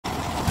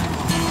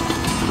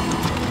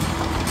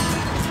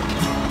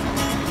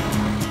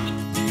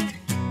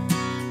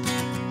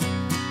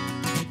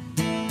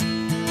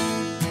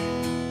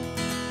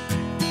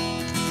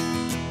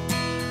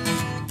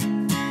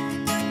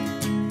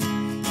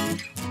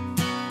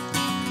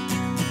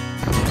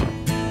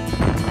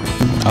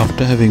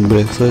After having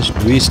breakfast,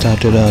 we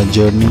started our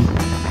journey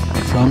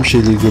from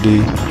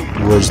Siliguri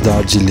towards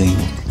Darjeeling.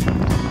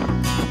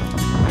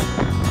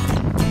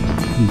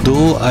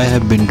 Though I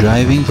have been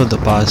driving for the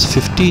past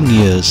 15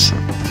 years,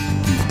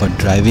 but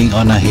driving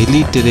on a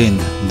hilly terrain,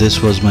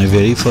 this was my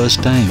very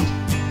first time,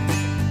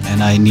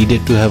 and I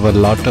needed to have a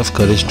lot of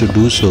courage to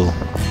do so.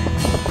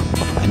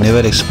 I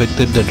never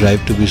expected the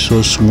drive to be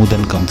so smooth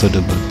and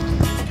comfortable.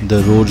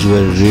 The roads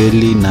were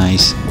really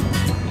nice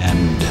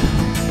and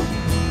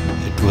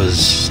it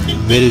was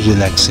very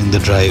relaxing, the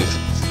drive.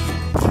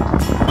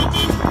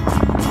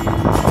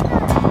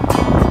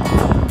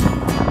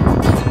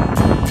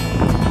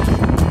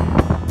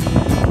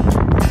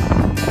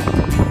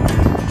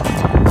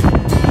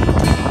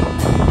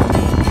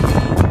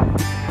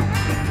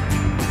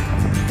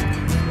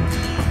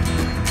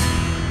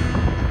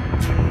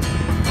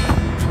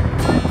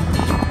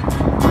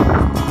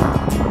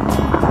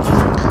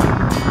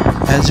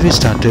 As we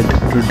started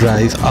to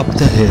drive up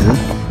the hill,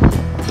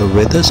 the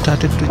weather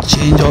started to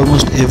change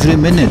almost every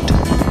minute.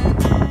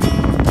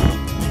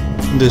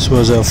 This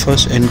was our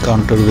first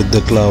encounter with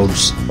the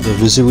clouds. The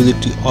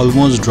visibility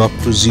almost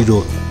dropped to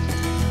zero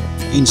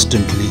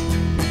instantly.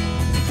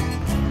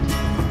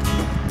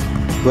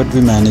 But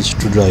we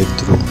managed to drive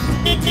through.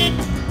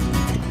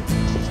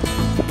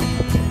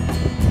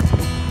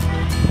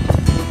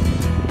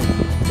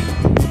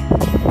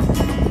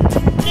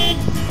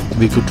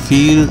 We could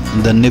feel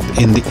the nip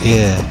in the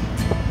air.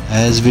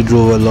 As we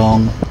drove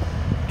along,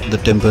 the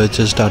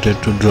temperature started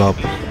to drop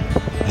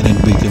and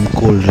it became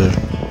colder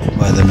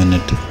by the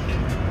minute.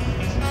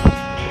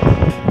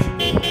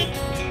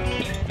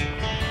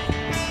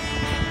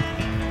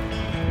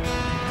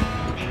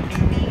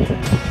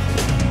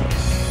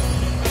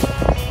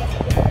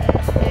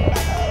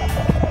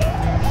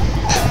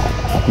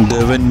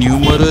 There were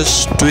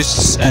numerous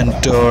twists and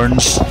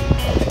turns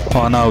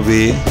on our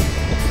way,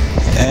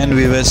 and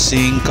we were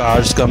seeing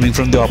cars coming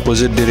from the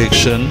opposite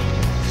direction,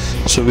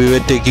 so we were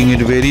taking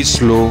it very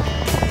slow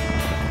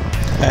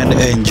and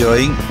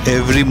enjoying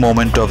every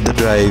moment of the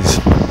drive.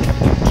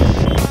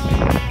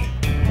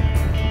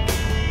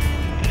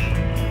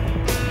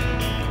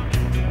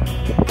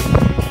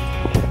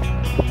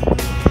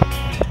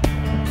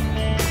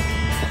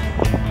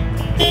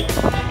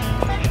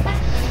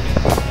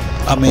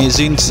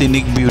 Amazing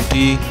scenic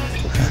beauty.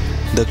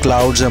 The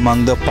clouds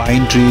among the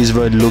pine trees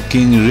were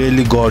looking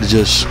really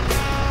gorgeous.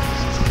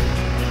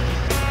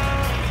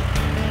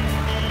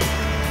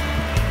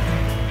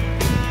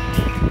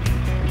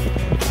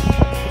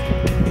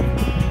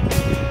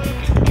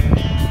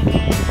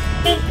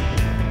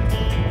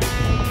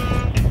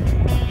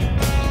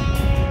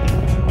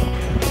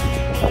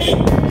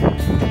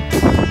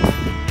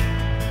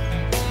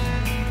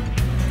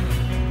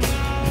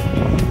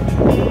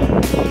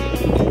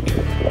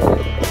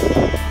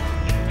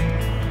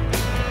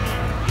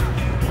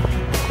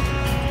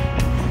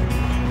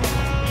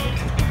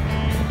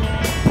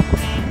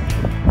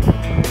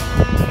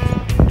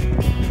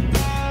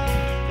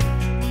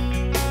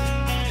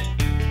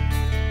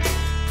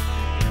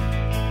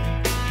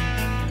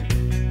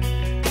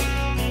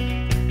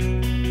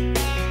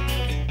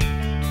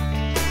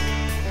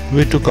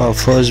 We took our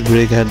first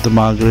break at the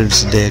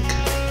Margaret's Deck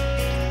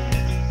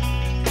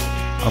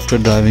after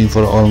driving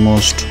for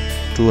almost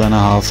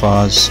 2.5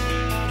 hours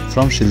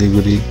from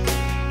Siliguri.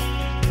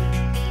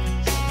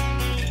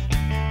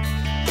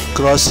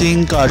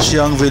 Crossing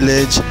Karshiang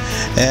village,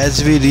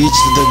 as we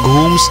reached the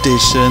Ghoom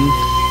station,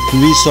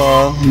 we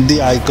saw the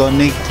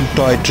iconic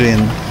toy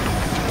train.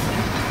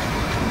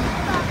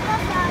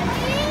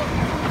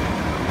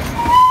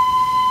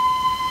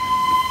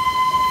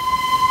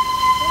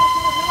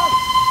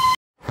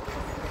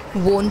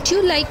 Won't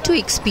you like to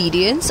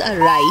experience a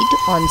ride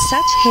on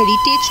such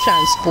heritage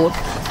transport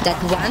that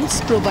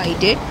once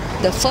provided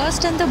the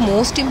first and the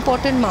most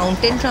important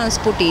mountain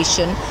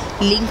transportation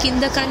link in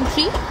the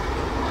country?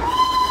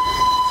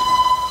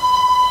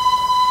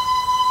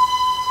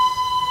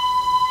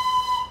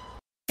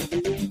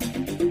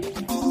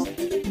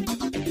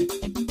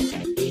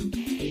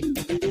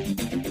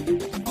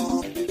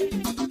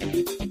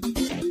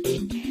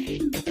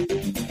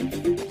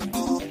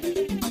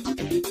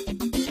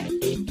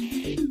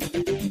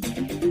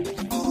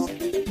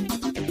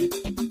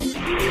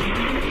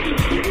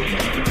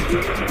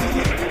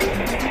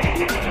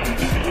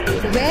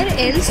 Where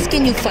else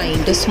can you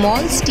find a small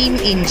steam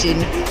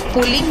engine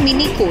pulling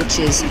mini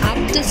coaches up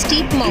the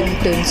steep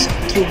mountains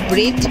through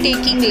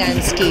breathtaking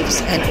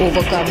landscapes and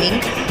overcoming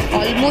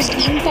almost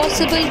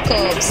impossible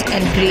curves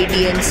and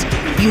gradients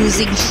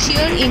using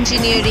sheer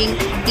engineering,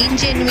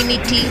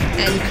 ingenuity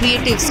and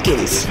creative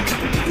skills?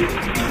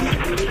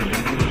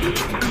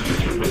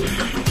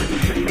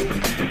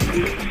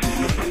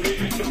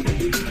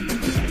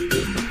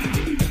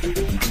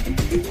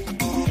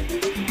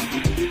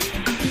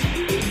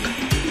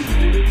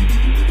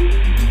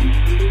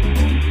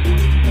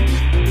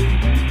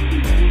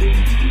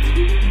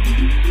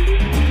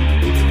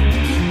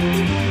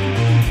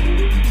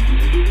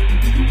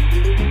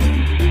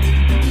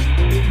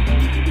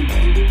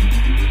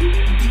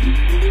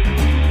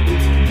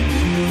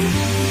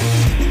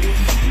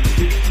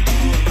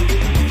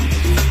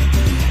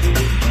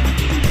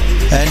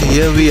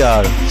 here we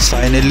are,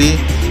 finally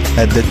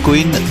at the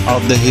Queen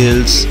of the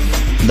Hills,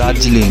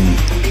 Darjeeling.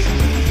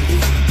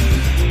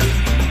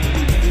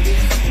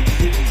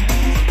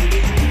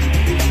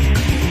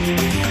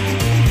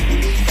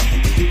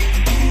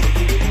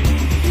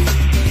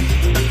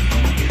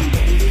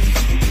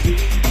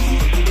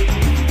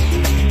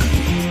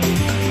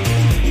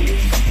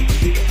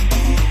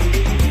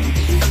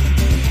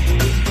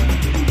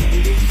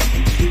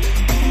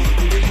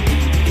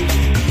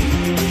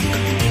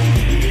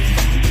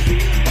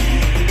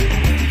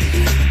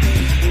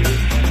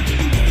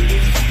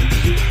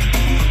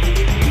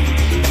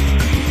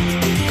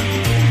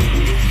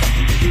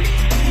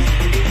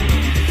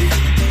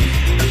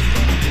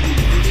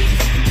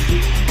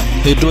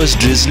 It was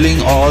drizzling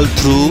all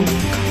through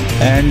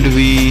and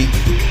we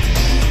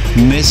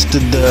missed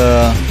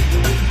the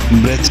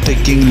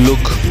breathtaking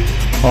look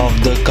of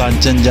the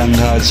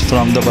Kanchenjungas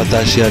from the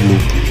Batasya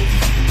Loop.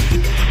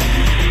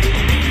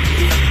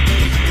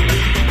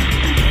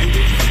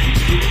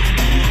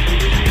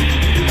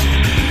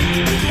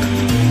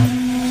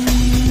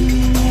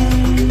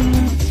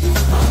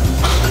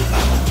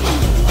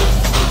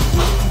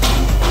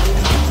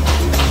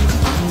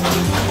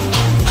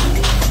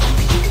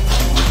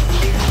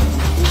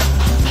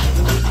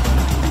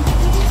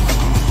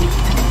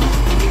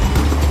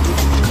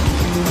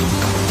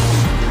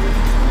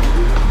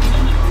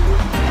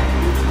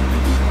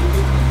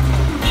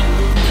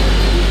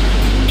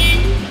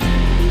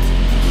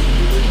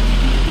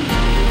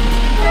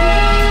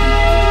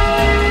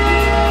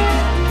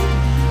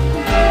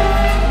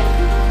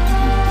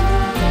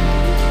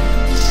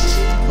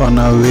 On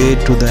our way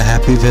to the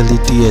Happy Valley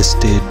Tea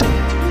Estate.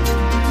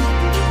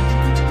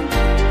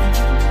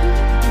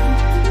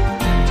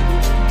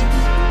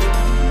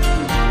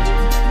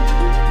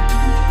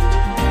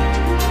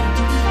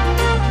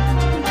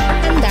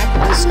 And that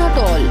was not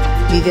all.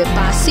 We were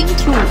passing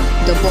through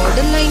the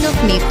borderline of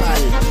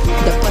Nepal,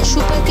 the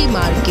Pashupati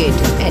market,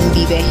 and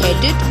we were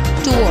headed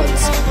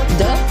towards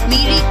the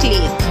Mirik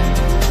Lake.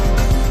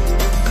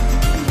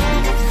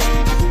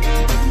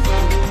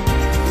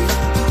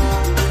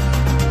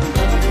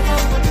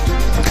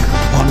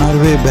 On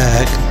our way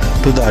back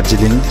to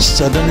Darjeeling,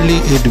 suddenly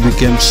it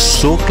became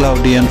so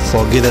cloudy and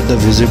foggy that the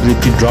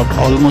visibility dropped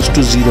almost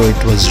to zero.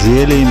 It was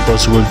really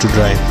impossible to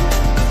drive.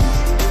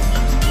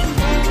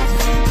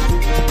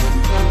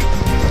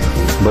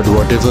 But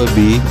whatever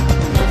be,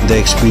 the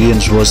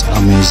experience was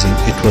amazing.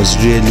 It was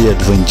really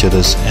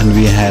adventurous and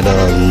we had a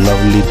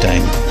lovely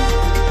time.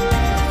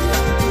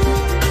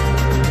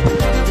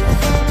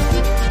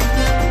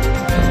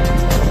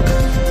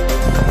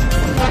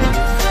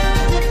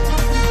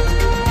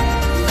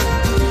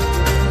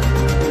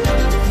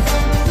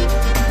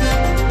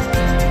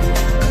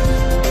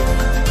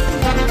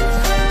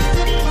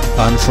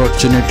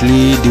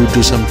 Unfortunately, due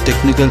to some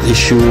technical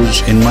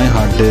issues in my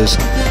hard disk,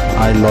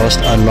 I lost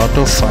a lot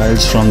of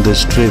files from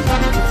this trip.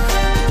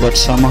 But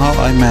somehow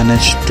I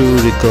managed to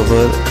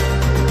recover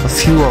a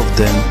few of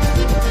them,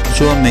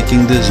 so I'm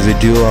making this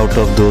video out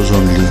of those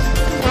only.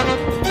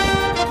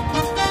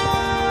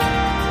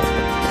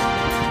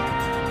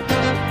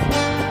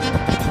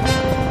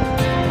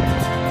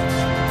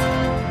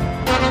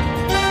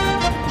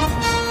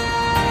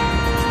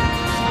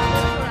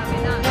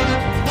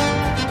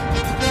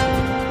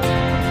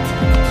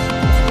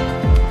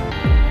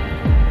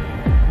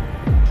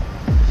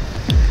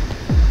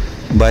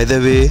 By the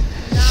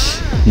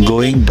way,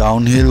 going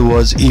downhill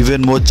was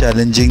even more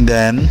challenging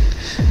than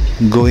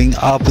going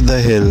up the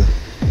hill.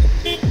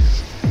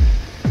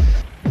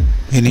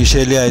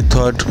 Initially I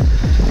thought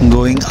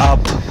going up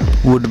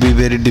would be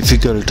very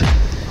difficult,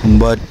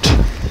 but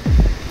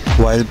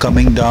while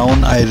coming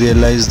down I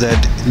realized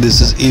that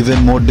this is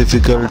even more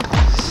difficult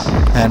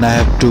and I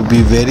have to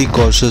be very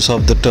cautious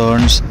of the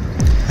turns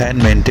and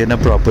maintain a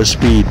proper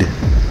speed.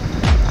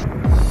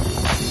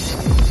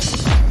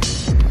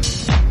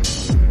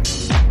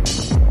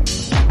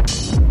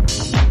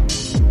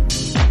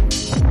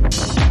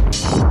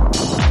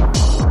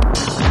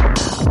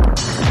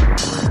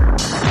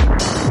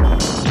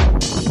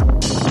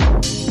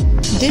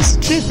 This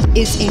trip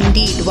is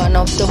indeed one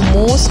of the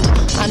most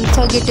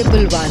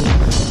unforgettable one.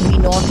 We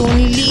not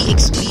only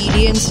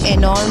experienced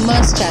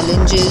enormous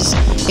challenges,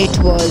 it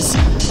was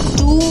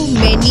too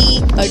many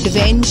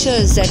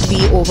adventures that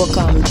we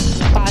overcome.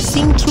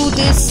 Passing through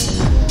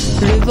this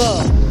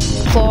river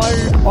for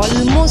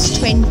almost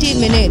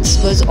 20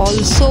 minutes was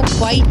also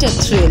quite a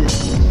thrill.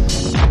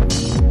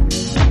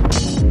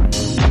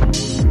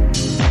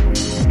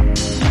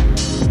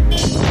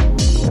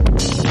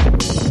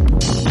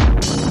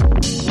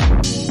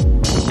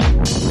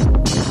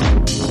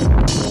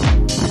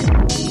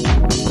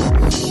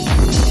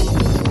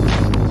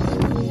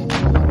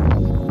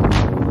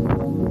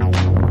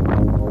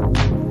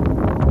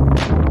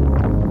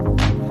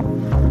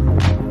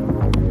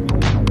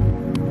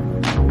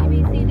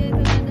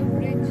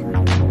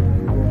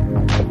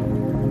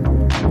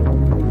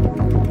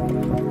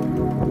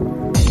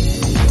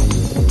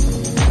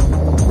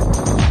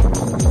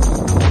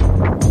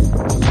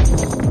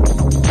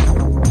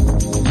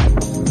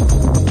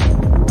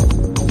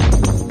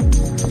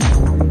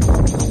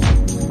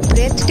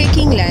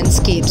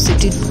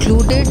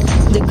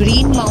 The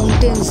green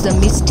mountains, the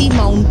misty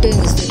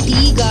mountains, the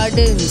tea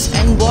gardens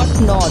and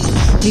whatnot.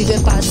 We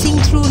were passing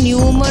through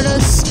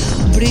numerous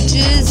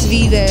bridges.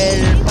 We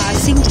were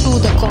passing through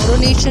the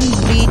Coronation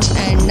Bridge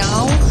and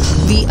now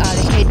we are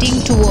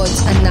heading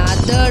towards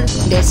another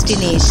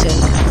destination.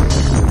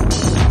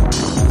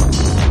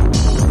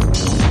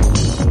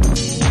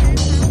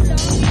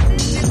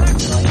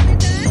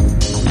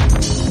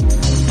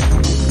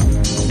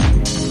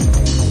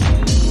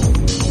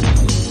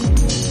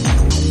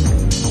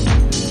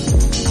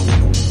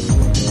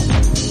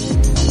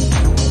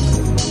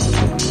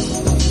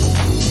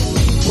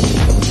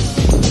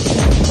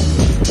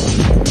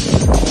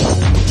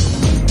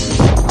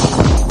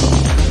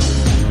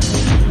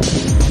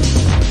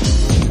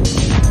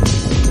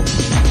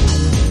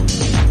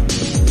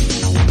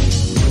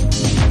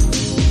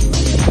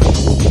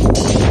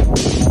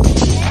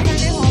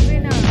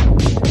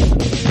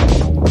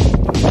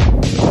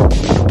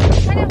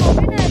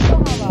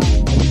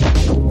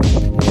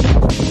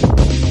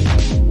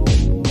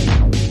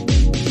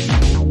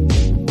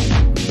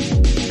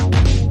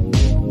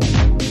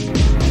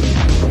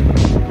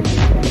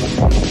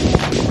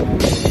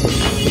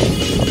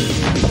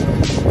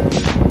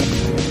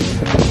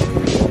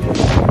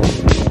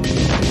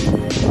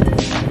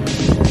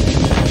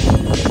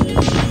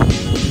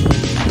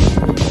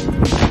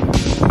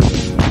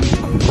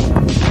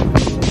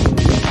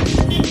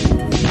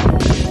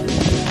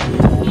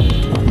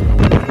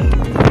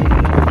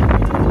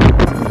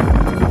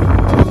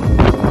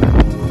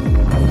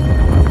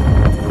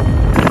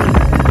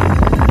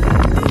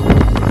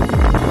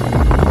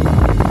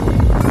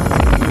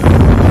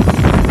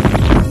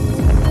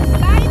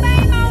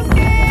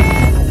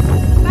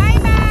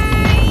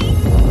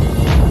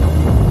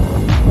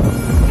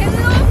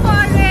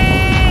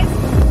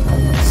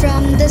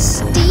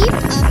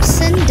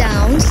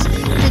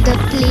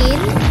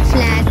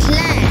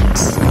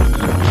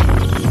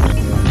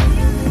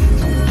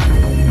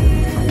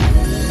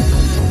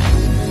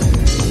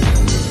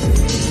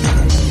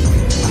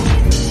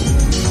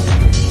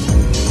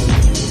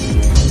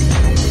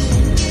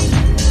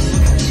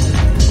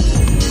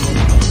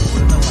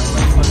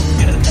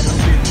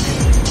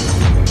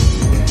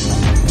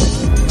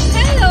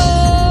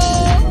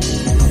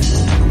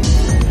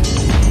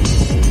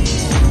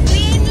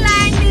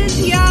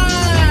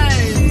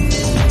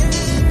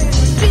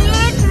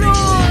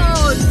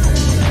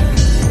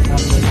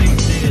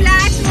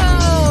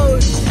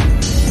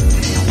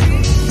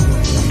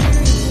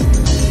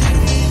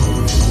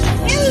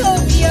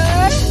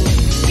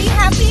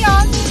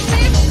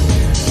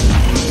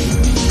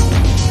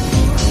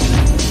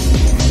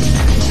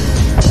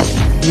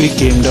 We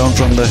came down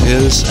from the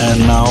hills and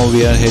now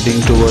we are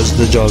heading towards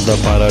the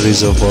Jaldapara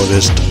Reserve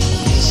Forest.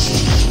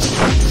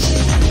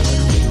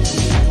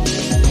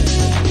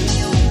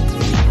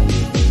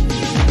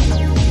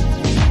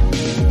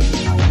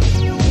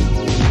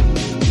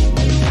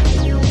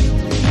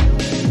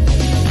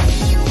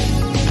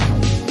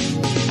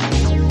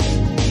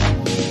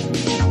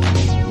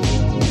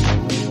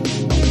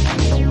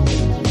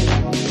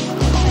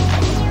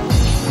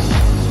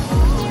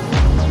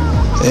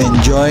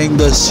 Enjoying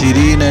the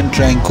serene and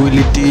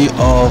tranquility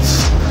of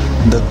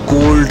the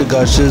cold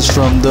gushes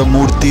from the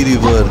Murti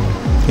river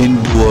in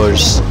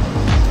dooars.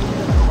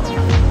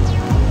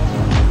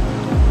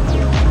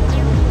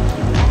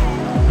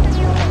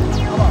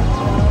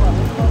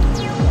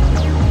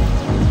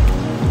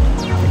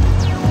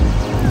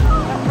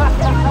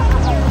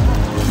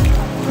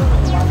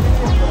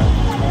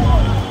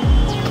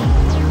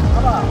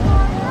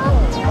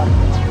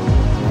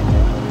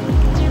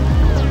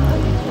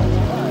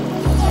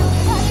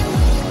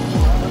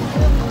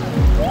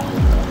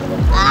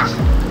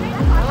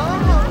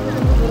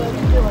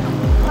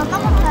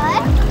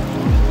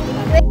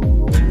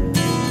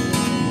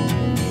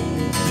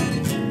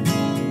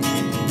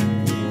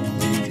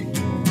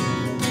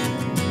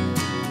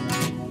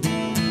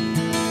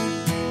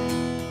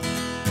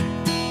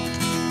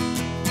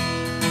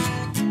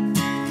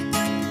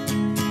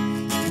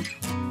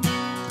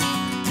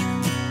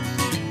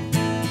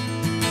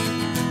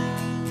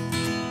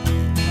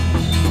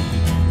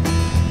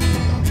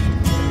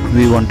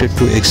 We wanted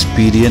to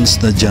experience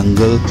the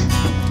jungle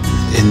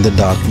in the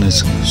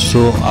darkness,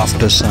 so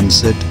after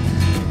sunset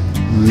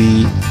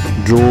we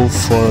drove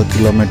for a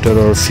kilometer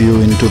or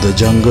few into the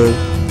jungle,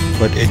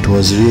 but it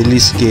was really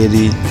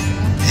scary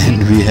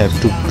and we have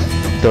to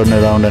turn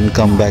around and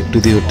come back to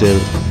the hotel.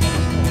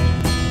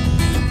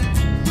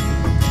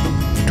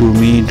 To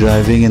me,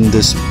 driving in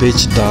this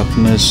pitch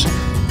darkness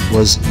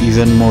was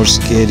even more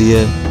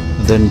scarier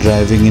than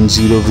driving in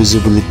zero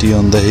visibility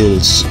on the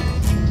hills.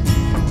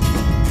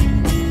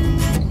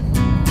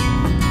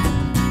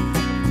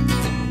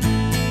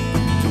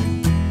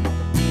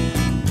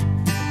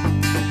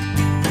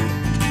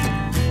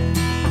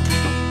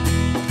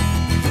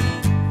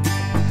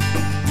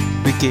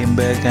 We came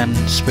back and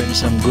spent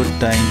some good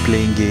time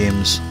playing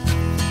games.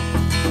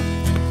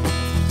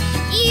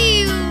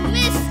 You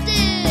missed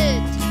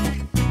it!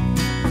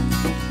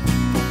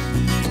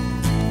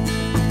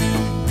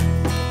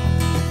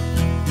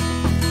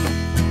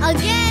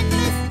 Again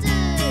missed it.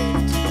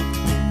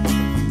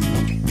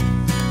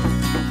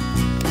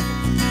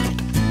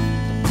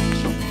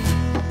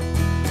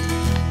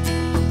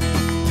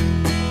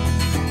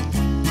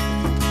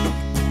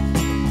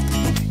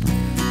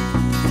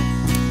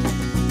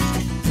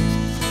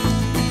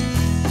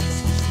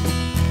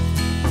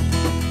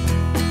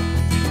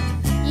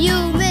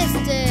 You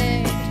missed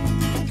it.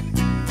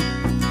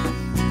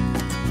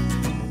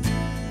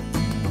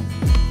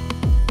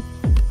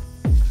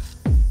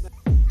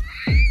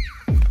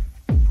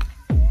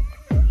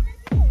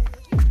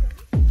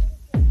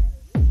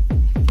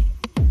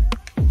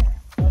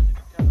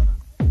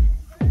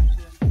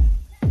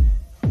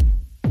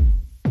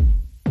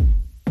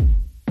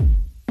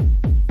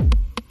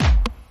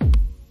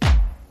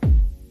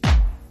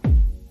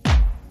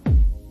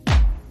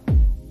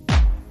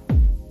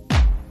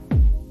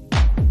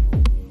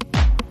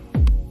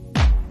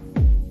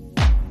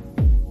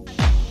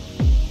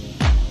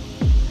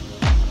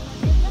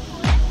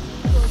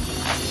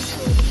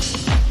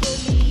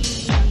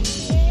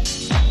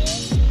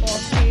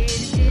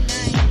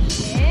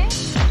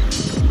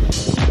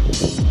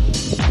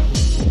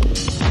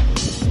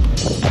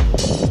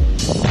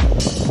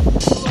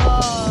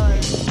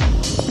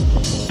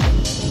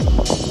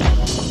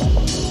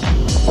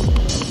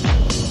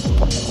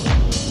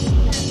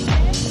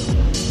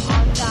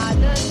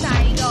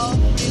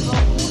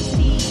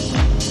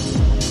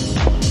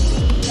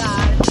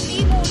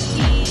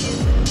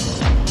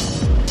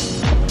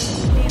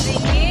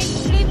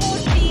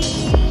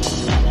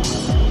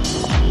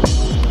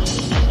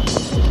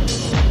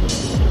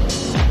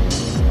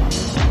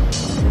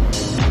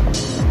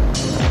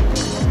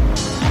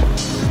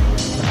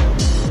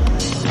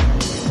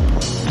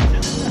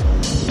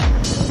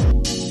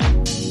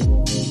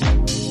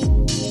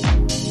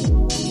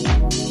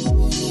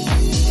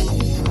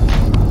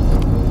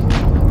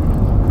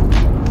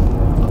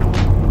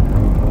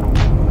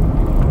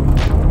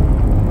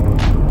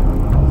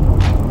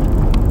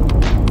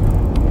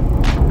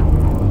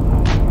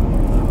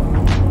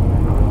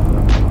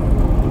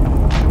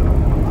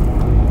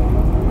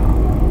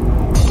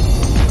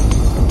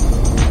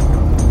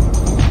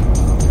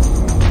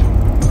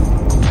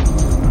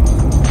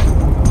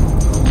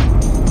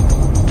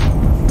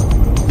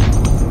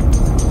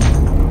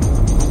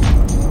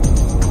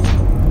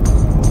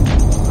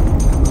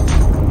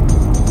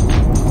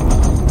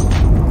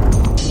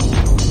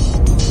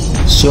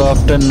 So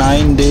after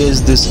 9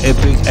 days, this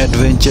epic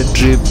adventure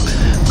trip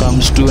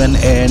comes to an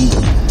end.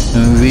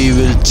 We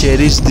will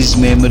cherish these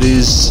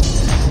memories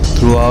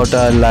throughout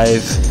our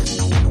life.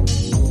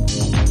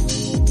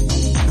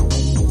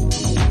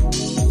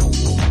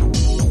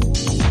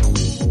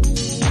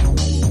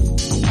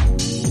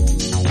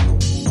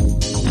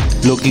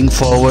 Looking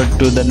forward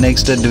to the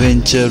next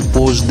adventure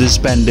post this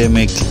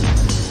pandemic.